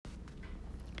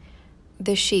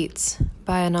The Sheets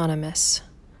by Anonymous.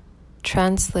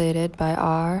 Translated by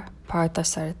R.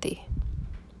 Parthasarathi.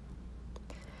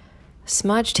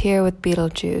 Smudged here with beetle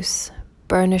juice,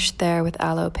 burnished there with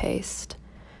aloe paste,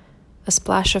 a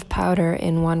splash of powder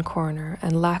in one corner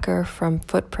and lacquer from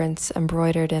footprints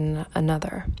embroidered in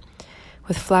another,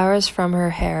 with flowers from her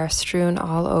hair strewn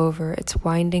all over its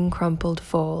winding crumpled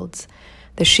folds.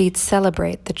 The sheets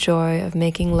celebrate the joy of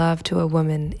making love to a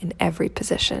woman in every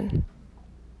position.